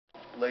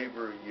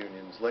labor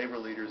unions, labor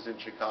leaders in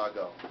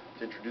Chicago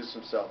to introduce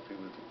himself.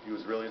 He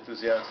was really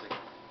enthusiastic.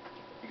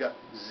 He got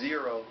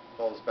 0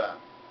 calls back.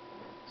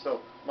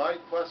 So my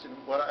question,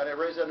 and I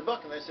raised that in the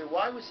book, and they say,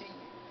 why was he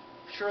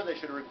sure they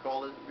should have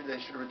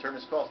returned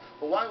his calls?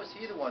 But why was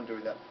he the one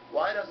doing that?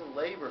 Why doesn't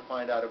labor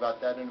find out about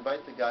that and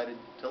invite the guy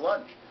to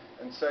lunch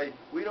and say,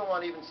 we don't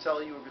want to even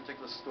sell you a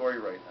particular story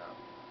right now.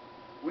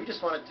 We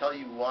just want to tell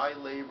you why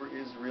labor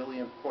is really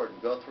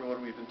important. Go through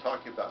what we've been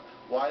talking about.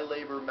 Why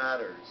labor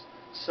matters.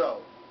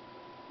 So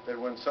that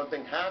when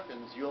something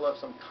happens, you'll have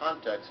some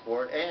context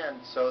for it,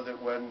 and so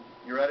that when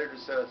your editor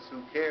says,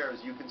 who cares,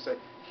 you can say,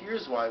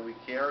 here's why we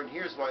care, and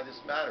here's why this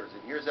matters,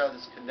 and here's how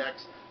this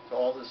connects to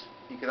all this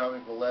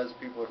economic malaise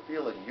people are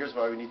feeling, and here's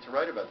why we need to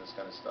write about this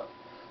kind of stuff.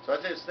 So I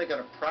think on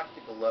a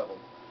practical level,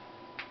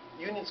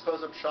 unions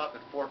close up shop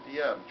at 4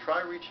 p.m.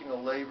 Try reaching a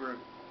labor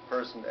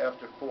person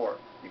after 4.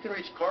 You can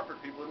reach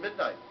corporate people at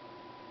midnight.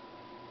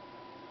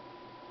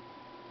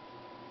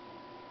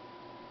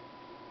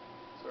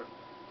 Sir.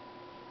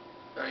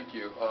 Thank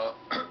you.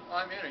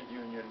 I'm in a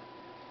union,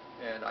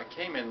 and I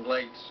came in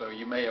late, so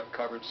you may have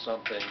covered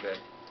something that,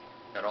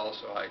 and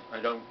also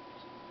I don't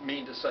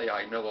mean to say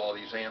I know all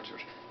these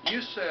answers.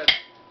 You said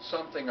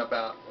something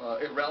about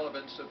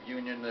irrelevance of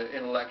union, the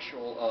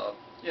intellectual,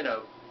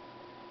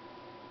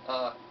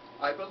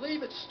 I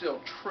believe it's still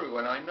true,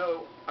 and I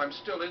know I'm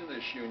still in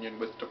this union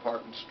with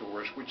department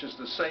stores, which is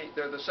the same,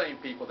 they're the same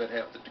people that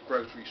have the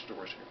grocery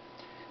stores here.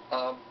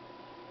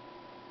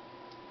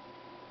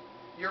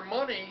 Your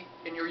money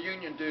in your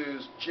union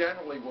dues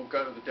generally will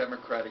go to the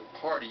Democratic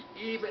Party,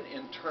 even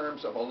in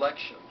terms of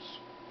elections,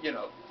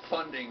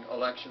 funding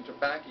elections or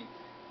backing.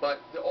 But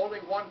the only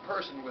one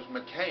person was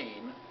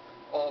McCain,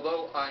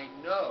 although I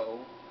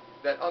know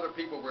that other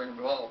people were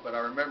involved, but I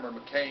remember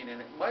McCain,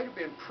 and it might have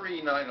been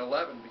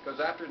pre-9/11, because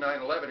after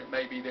 9/11 it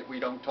may be that we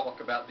don't talk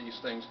about these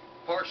things,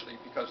 partially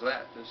because of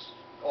that. There's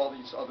all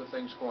these other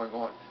things going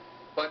on.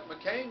 But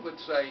McCain would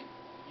say,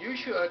 you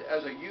should,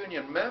 as a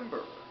union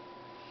member,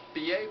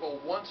 be able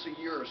once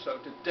a year or so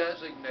to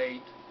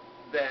designate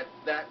that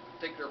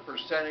particular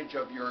percentage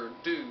of your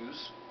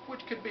dues,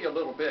 which could be a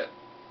little bit,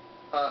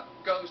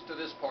 goes to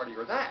this party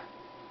or that.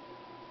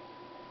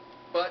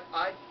 But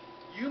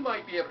you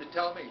might be able to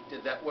tell me,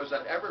 was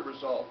that ever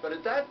resolved? But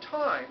at that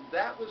time,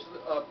 that was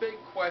a big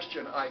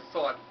question, I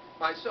thought,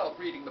 myself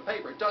reading the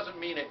paper. It doesn't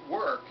mean it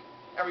worked.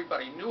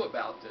 Everybody knew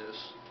about this,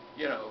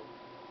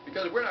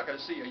 because we're not going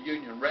to see a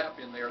union rep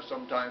in there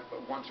sometimes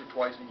but once or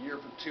twice a year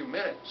for 2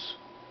 minutes.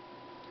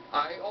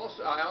 I always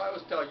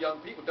tell young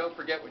people, don't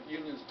forget what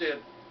unions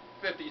did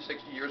 50,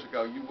 60 years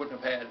ago. You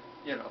wouldn't have had,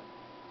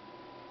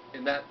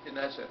 in that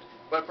sense.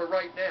 But for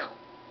right now,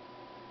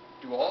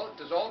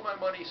 does all my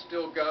money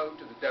still go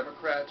to the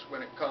Democrats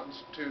when it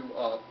comes to,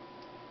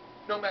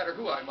 no matter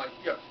who I might,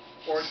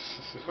 or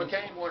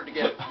McCain wanted to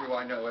get it through,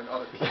 I know, and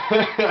others.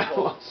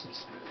 Well,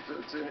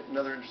 it's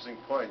another interesting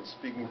point.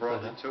 Speaking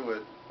broadly to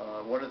it,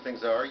 one of the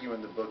things I argue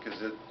in the book is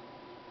that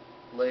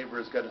labor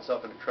has gotten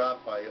itself in a trap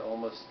by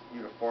almost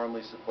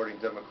uniformly supporting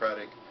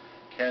Democratic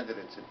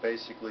candidates. It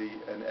basically,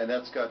 and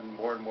that's gotten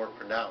more and more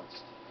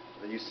pronounced.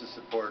 They used to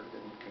support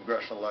in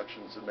congressional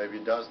elections maybe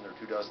a dozen or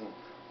 2 dozen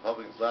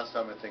Republicans. Last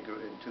time, I think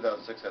in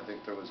 2006, I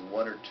think there was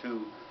 1 or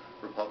 2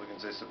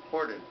 Republicans they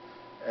supported.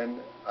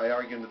 And I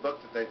argue in the book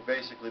that they've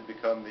basically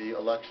become the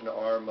election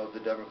arm of the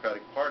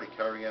Democratic Party,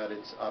 carrying out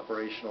its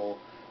operational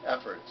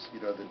efforts.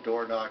 The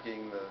door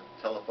knocking, the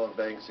telephone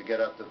banks to get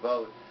out the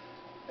vote.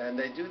 And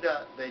they do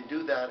that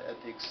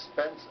at the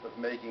expense of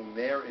making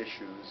their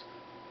issues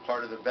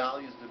part of the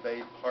values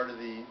debate, part of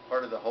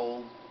the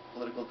whole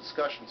political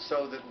discussion,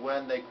 so that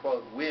when they,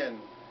 quote, win,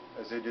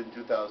 as they did in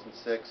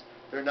 2006,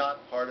 they're not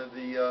part of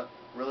the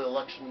real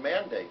election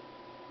mandate.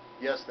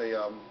 Yes, they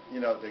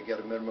they get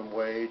a minimum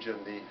wage,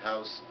 and the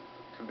House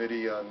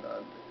Committee on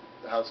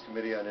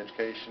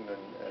Education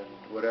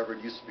and whatever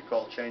it used to be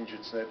called changed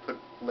its name, put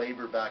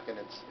labor back in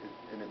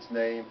its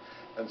name,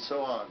 and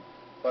so on.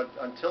 But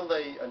until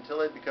they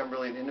become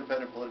really an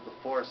independent political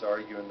force, I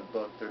argue in the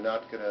book, they're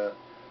not gonna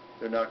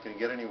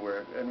get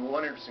anywhere. And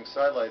one interesting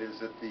sidelight is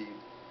that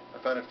I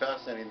found it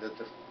fascinating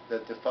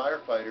that the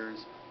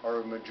firefighters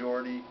are a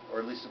majority, or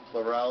at least a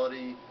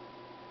plurality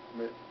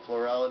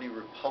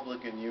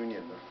Republican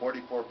union. They're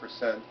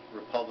 44%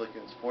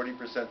 Republicans,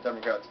 40%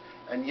 Democrats,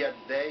 and yet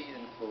they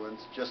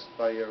influence, just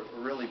by a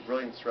really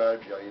brilliant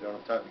strategy, you don't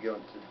have time to go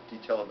into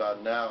detail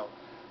about now,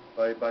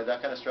 by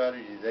that kind of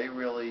strategy, they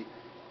really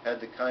had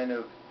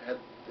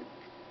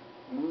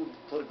moved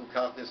political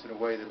calculus in a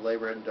way that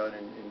labor hadn't done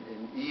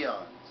in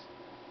eons,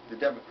 the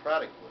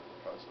democratic political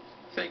process.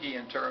 Thinking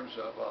in terms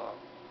of,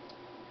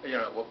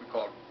 what we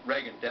call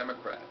Reagan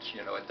Democrats,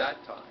 at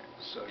that time.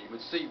 So you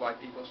would see why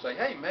people say,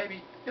 hey,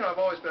 maybe, I've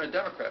always been a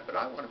Democrat, but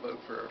I want to vote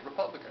for a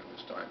Republican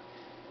this time.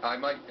 I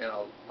might, and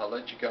I'll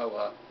let you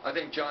go. I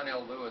think John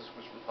L. Lewis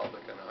was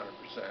Republican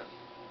 100%.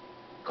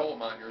 Coal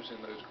miners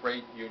in those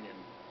great union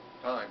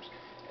times.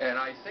 And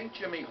I think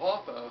Jimmy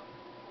Hoffa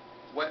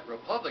went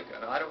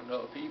Republican. I don't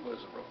know if he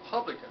was a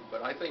Republican,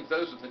 but I think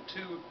those are the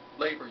 2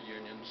 labor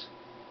unions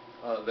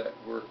that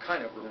were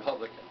kind of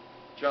Republican.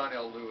 John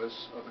L.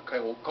 Lewis of the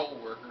coal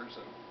workers,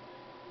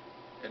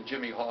 and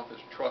Jimmy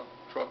Hoffa's truck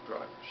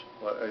drivers.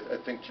 Well, I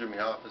think Jimmy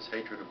Hoffa's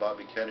hatred of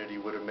Bobby Kennedy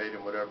would have made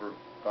him whatever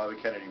Bobby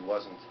Kennedy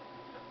wasn't.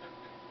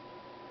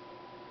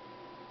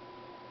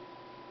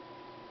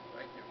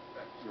 Thank you.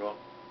 Thanks. You're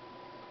welcome.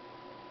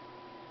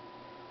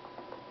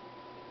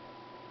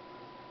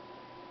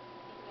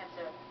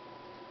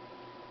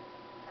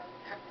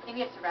 I think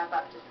we have to wrap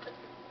up just because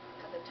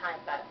of time,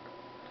 but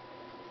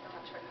thank you so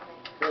much for coming.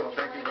 Good, well,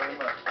 thank you very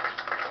much.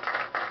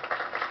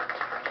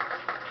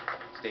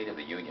 State of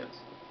the Unions.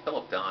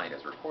 Philip Dine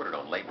has reported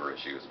on labor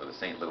issues for the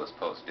St. Louis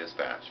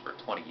Post-Dispatch for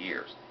 20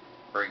 years,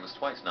 where he was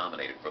twice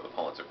nominated for the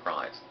Pulitzer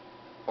Prize.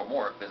 For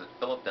more, visit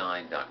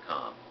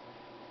philipdine.com.